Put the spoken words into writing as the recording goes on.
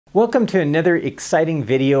Welcome to another exciting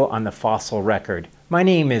video on the fossil record. My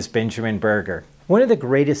name is Benjamin Berger. One of the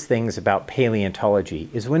greatest things about paleontology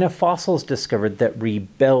is when a fossil is discovered that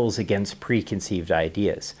rebels against preconceived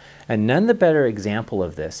ideas. And none the better example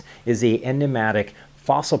of this is the enigmatic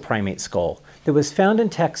fossil primate skull that was found in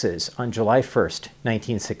Texas on July 1st,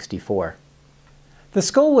 1964. The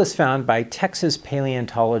skull was found by Texas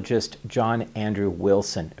paleontologist John Andrew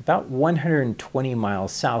Wilson about 120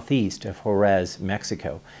 miles southeast of Juarez,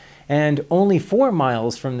 Mexico, and only 4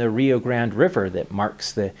 miles from the Rio Grande River that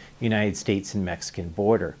marks the United States and Mexican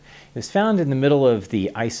border. It was found in the middle of the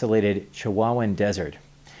isolated Chihuahuan Desert.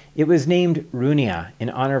 It was named Rooneyia in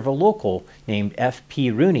honor of a local named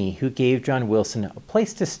F.P. Rooney who gave John Wilson a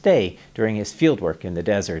place to stay during his fieldwork in the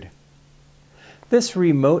desert. This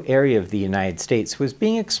remote area of the United States was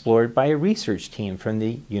being explored by a research team from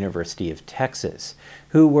the University of Texas,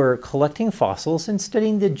 who were collecting fossils and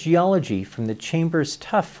studying the geology from the Chambers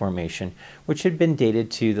Tuff Formation, which had been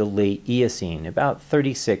dated to the late Eocene, about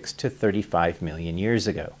 36 to 35 million years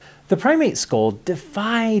ago. The primate skull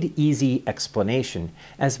defied easy explanation,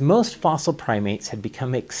 as most fossil primates had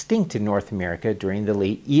become extinct in North America during the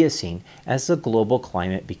late Eocene as the global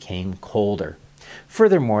climate became colder.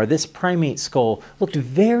 Furthermore, this primate skull looked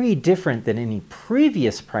very different than any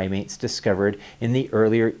previous primates discovered in the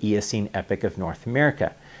earlier Eocene epoch of North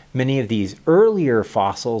America. Many of these earlier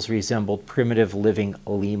fossils resembled primitive living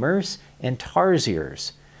lemurs and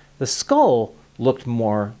tarsiers. The skull looked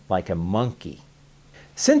more like a monkey.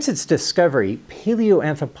 Since its discovery,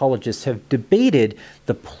 paleoanthropologists have debated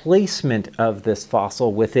the placement of this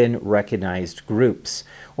fossil within recognized groups,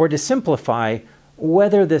 or to simplify,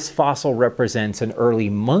 whether this fossil represents an early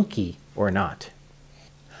monkey or not.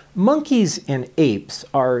 Monkeys and apes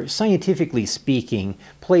are, scientifically speaking,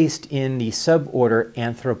 placed in the suborder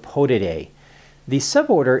Anthropodidae. The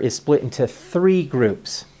suborder is split into 3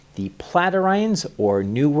 groups: the platyrrhines, or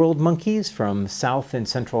New World monkeys from South and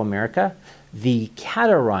Central America, the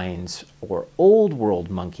catarrhines, or Old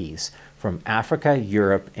World monkeys from Africa,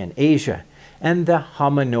 Europe, and Asia, and the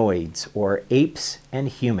hominoids, or apes and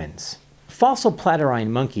humans. Fossil platyrrhine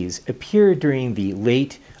monkeys appeared during the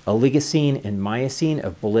late Oligocene and Miocene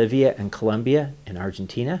of Bolivia and Colombia and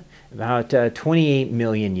Argentina about 28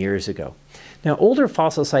 million years ago. Now, older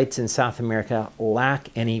fossil sites in South America lack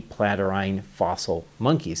any platyrrhine fossil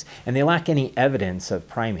monkeys, and they lack any evidence of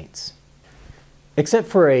primates, except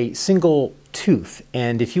for a single tooth.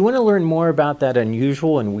 And if you want to learn more about that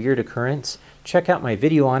unusual and weird occurrence, check out my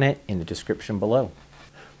video on it in the description below.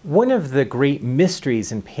 One of the great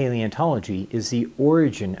mysteries in paleontology is the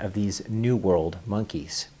origin of these New World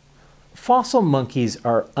monkeys. Fossil monkeys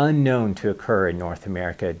are unknown to occur in North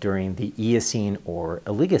America during the Eocene or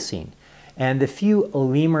Oligocene, and the few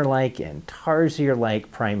lemur-like and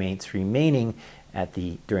tarsier-like primates remaining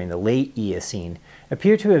during the late Eocene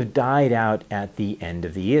appear to have died out at the end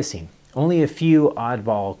of the Eocene. Only a few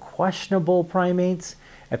oddball, questionable primates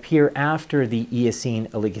appear after the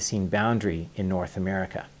Eocene-Oligocene boundary in North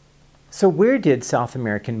America. So where did South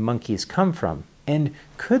American monkeys come from? And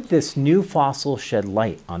could this new fossil shed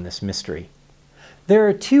light on this mystery? There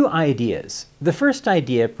are 2 ideas. The first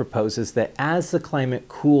idea proposes that as the climate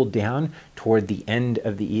cooled down toward the end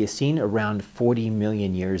of the Eocene around 40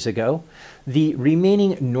 million years ago, the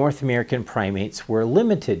remaining North American primates were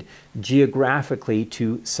limited geographically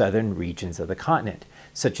to southern regions of the continent,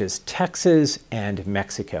 such as Texas and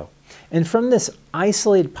Mexico. And from this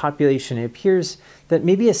isolated population, it appears that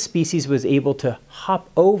maybe a species was able to hop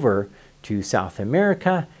over to South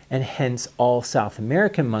America, and hence all South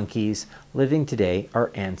American monkeys living today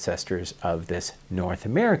are ancestors of this North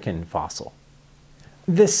American fossil.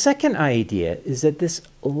 The second idea is that this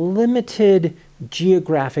limited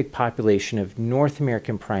geographic population of North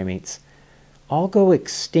American primates all go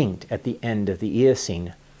extinct at the end of the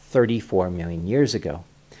Eocene 34 million years ago,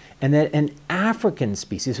 and that an African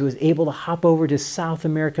species was able to hop over to South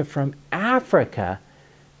America from Africa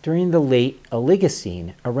during the late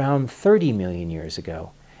Oligocene around 30 million years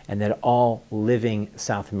ago, and that all living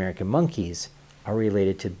South American monkeys are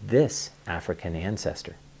related to this African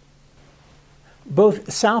ancestor.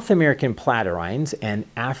 Both South American platyrrhines and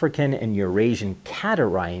African and Eurasian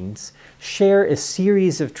catarrhines share a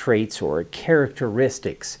series of traits or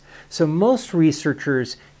characteristics, so most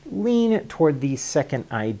researchers lean toward the second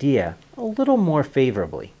idea a little more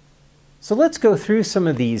favorably. So let's go through some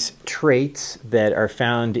of these traits that are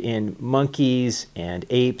found in monkeys and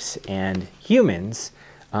apes and humans.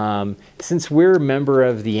 Since we're a member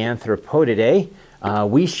of the Anthropodidae,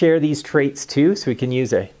 we share these traits too, so we can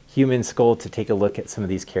use a human skull to take a look at some of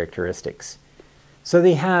these characteristics. So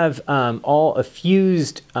they have all a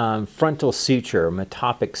fused frontal suture, or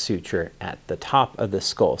metopic suture, at the top of the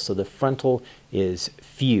skull. So the frontal is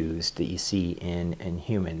fused that you see in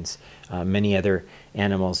humans. Many other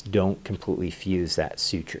animals don't completely fuse that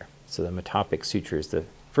suture. So the metopic suture is the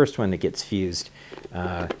first one that gets fused.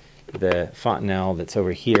 The fontanelle that's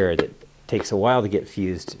over here that takes a while to get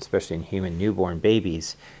fused, especially in human newborn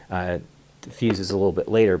babies, fuses a little bit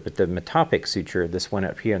later, but the metopic suture, this one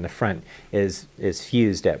up here in the front, is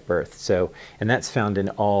fused at birth. So, and that's found in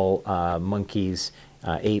all monkeys,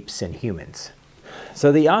 apes, and humans.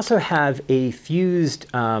 So they also have a fused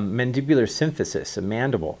mandibular symphysis, a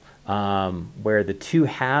mandible, where the two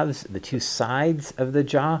halves, the two sides of the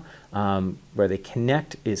jaw, where they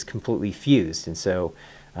connect, is completely fused. And so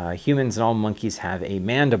humans and all monkeys have a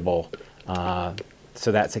mandible,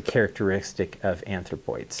 so that's a characteristic of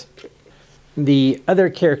anthropoids. The other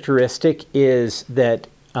characteristic is that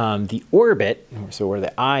the orbit, so where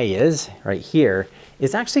the eye is, right here,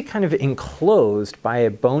 is actually kind of enclosed by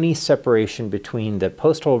a bony separation between the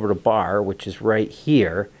postorbital bar, which is right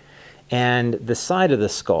here, and the side of the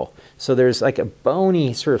skull. So there's like a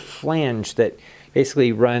bony sort of flange that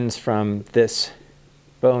basically runs from this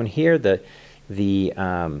bone here, the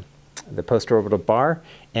postorbital bar,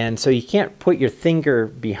 and so you can't put your finger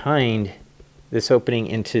behind this opening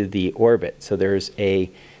into the orbit. So there's a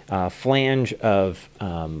flange of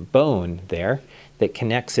bone there that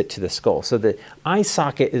connects it to the skull. So the eye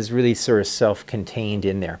socket is really sort of self-contained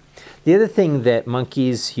in there. The other thing that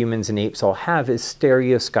monkeys, humans, and apes all have is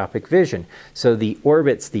stereoscopic vision. So the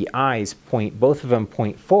orbits, the eyes, both of them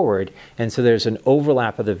point forward, and so there's an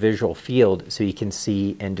overlap of the visual field so you can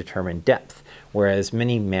see and determine depth, whereas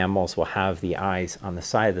many mammals will have the eyes on the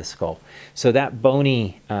side of the skull. So that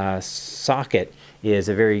bony socket is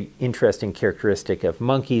a very interesting characteristic of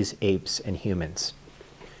monkeys, apes, and humans.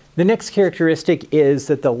 The next characteristic is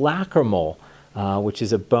that the lacrimal, which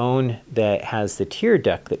is a bone that has the tear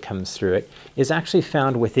duct that comes through it, is actually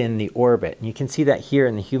found within the orbit. And you can see that here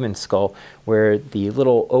in the human skull, where the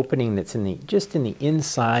little opening that's just in the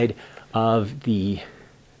inside of the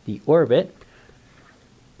orbit,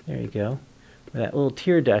 there you go, that little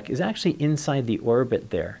tear duct is actually inside the orbit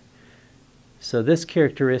there. So this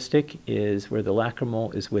characteristic is where the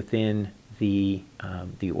lacrimal is within the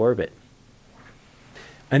orbit.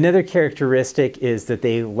 Another characteristic is that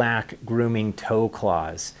they lack grooming toe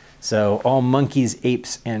claws. So all monkeys,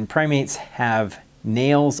 apes, and primates have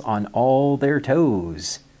nails on all their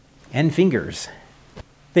toes and fingers.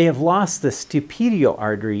 They have lost the stapedial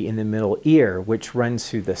artery in the middle ear, which runs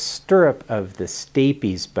through the stirrup of the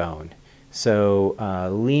stapes bone. So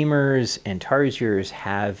lemurs and tarsiers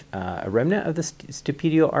have a remnant of the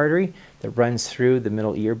stapedial artery that runs through the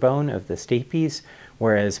middle ear bone of the stapes,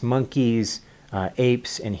 whereas monkeys,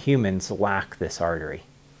 apes, and humans lack this artery.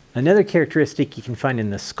 Another characteristic you can find in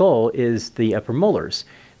the skull is the upper molars.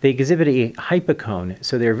 They exhibit a hypocone,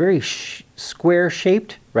 so they're very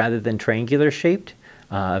square-shaped rather than triangular-shaped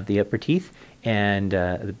of the upper teeth and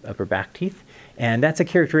the upper back teeth. And that's a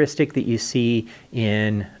characteristic that you see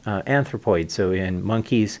in anthropoids, so in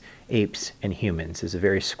monkeys, apes, and humans, is a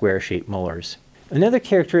very square-shaped molars. Another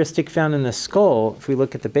characteristic found in the skull, if we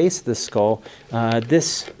look at the base of the skull,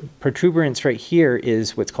 this protuberance right here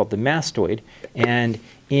is what's called the mastoid. And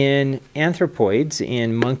in anthropoids,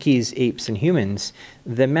 in monkeys, apes, and humans,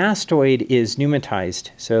 the mastoid is pneumatized.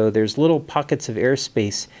 So there's little pockets of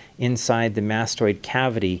airspace inside the mastoid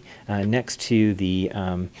cavity next to the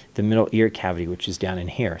middle ear cavity, which is down in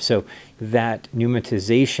here. So that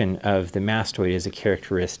pneumatization of the mastoid is a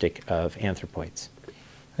characteristic of anthropoids.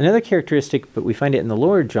 Another characteristic, but we find it in the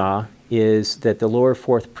lower jaw, is that the lower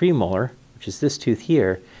fourth premolar, which is this tooth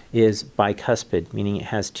here, is bicuspid, meaning it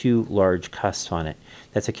has two large cusps on it.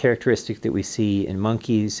 That's a characteristic that we see in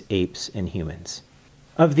monkeys, apes, and humans.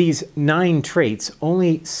 Of these 9 traits,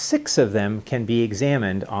 only 6 of them can be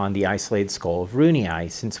examined on the isolated skull of Rooneyia,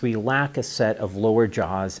 since we lack a set of lower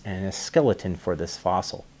jaws and a skeleton for this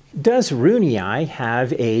fossil. Does Rooneyia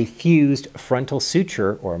have a fused frontal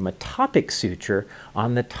suture or metopic suture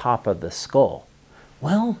on the top of the skull?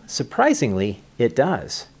 Well, surprisingly, it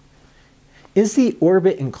does. Is the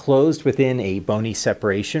orbit enclosed within a bony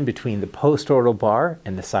separation between the postorbital bar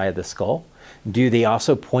and the side of the skull? Do they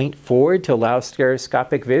also point forward to allow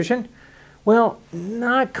stereoscopic vision? Well,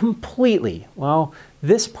 not completely. While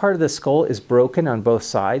this part of the skull is broken on both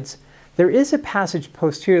sides, there is a passage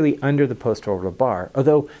posteriorly under the postorbital bar,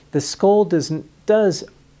 although the skull does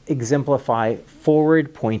exemplify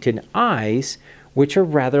forward-pointed eyes, which are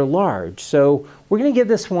rather large. So we're going to give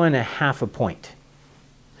this one a half a point.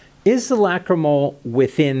 Is the lacrimal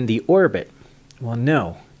within the orbit? Well,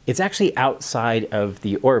 no, It's actually outside of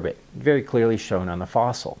the orbit, very clearly shown on the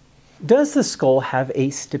fossil. Does the skull have a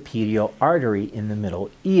stapedial artery in the middle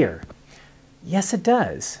ear? Yes, it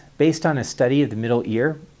does. Based on a study of the middle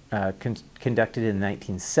ear conducted in the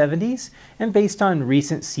 1970s, and based on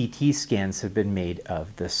recent CT scans have been made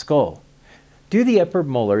of the skull. Do the upper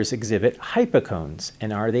molars exhibit hypocones,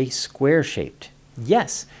 and are they square-shaped?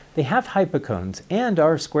 Yes, they have hypocones and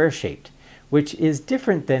are square-shaped, which is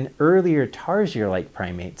different than earlier tarsier-like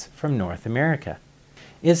primates from North America.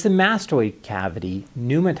 Is the mastoid cavity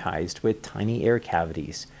pneumatized with tiny air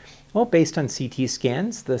cavities? Well, based on CT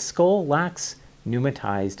scans, the skull lacks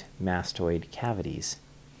pneumatized mastoid cavities.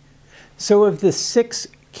 So of the 6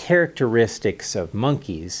 characteristics of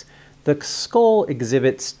monkeys, the skull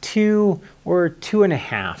exhibits 2 or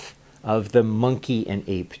 2.5 of the monkey and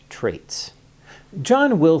ape traits.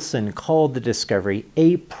 John Wilson called the discovery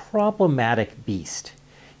a problematic beast.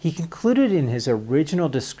 He concluded in his original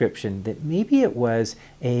description that maybe it was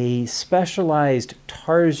a specialized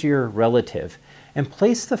tarsier relative and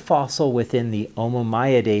placed the fossil within the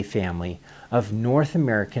Omomyidae family of North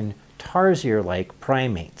American tarsier-like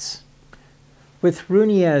primates. With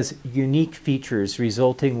Rooneyya's unique features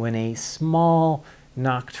resulting when a small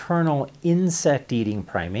nocturnal insect-eating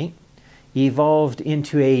primate evolved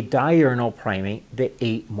into a diurnal primate that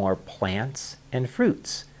ate more plants and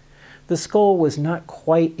fruits. The skull was not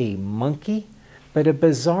quite a monkey, but a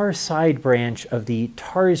bizarre side branch of the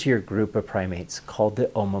tarsier group of primates called the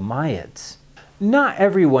Omomyids. Not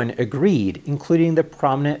everyone agreed, including the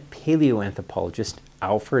prominent paleoanthropologist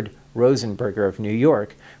Alfred Rosenberger of New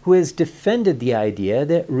York, who has defended the idea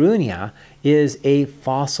that Rooneyia is a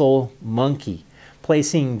fossil monkey,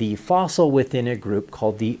 placing the fossil within a group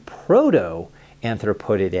called the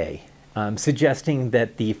Proto-Anthropodidae, suggesting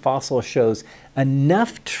that the fossil shows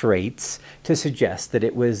enough traits to suggest that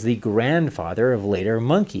it was the grandfather of later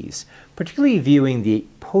monkeys, particularly viewing the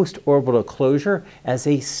post-orbital closure as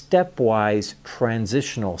a stepwise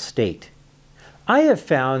transitional state. I have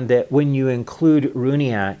found that when you include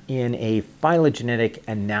Rooneyia in a phylogenetic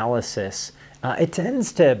analysis, it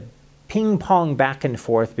tends to ping-pong back and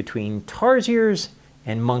forth between tarsiers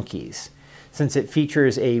and monkeys, since it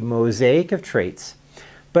features a mosaic of traits.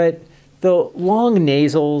 But the long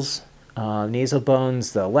nasals, nasal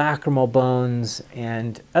bones, the lacrimal bones,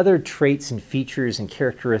 and other traits and features and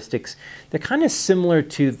characteristics, they're kind of similar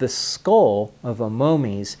to the skull of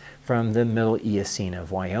Omomies from the Middle Eocene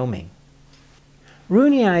of Wyoming.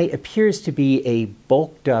 Rooneyia appears to be a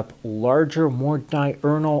bulked up, larger, more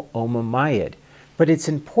diurnal Omomyid, but its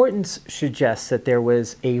importance suggests that there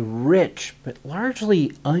was a rich but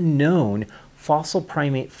largely unknown fossil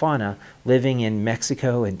primate fauna living in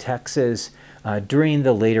Mexico and Texas during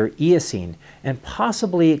the later Eocene and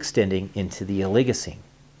possibly extending into the Oligocene.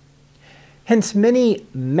 Hence, many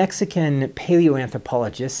Mexican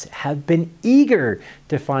paleoanthropologists have been eager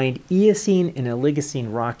to find Eocene and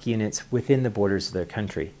Oligocene rock units within the borders of their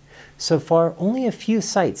country. So far, only a few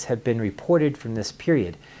sites have been reported from this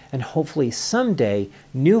period, and hopefully someday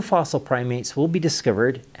new fossil primates will be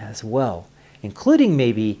discovered as well, including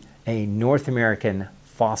maybe a North American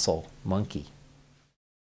fossil monkey.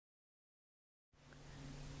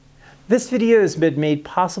 This video has been made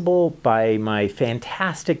possible by my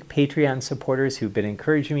fantastic Patreon supporters who've been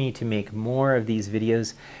encouraging me to make more of these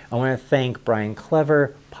videos. I want to thank Brian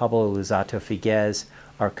Clever, Pablo Luzato Figuez,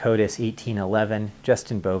 Arcodis1811,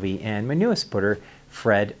 Justin Bovey, and my newest supporter,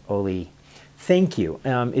 Fred Oli. Thank you.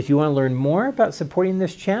 If you want to learn more about supporting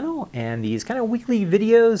this channel and these kind of weekly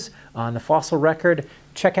videos on the fossil record,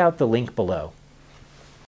 check out the link below.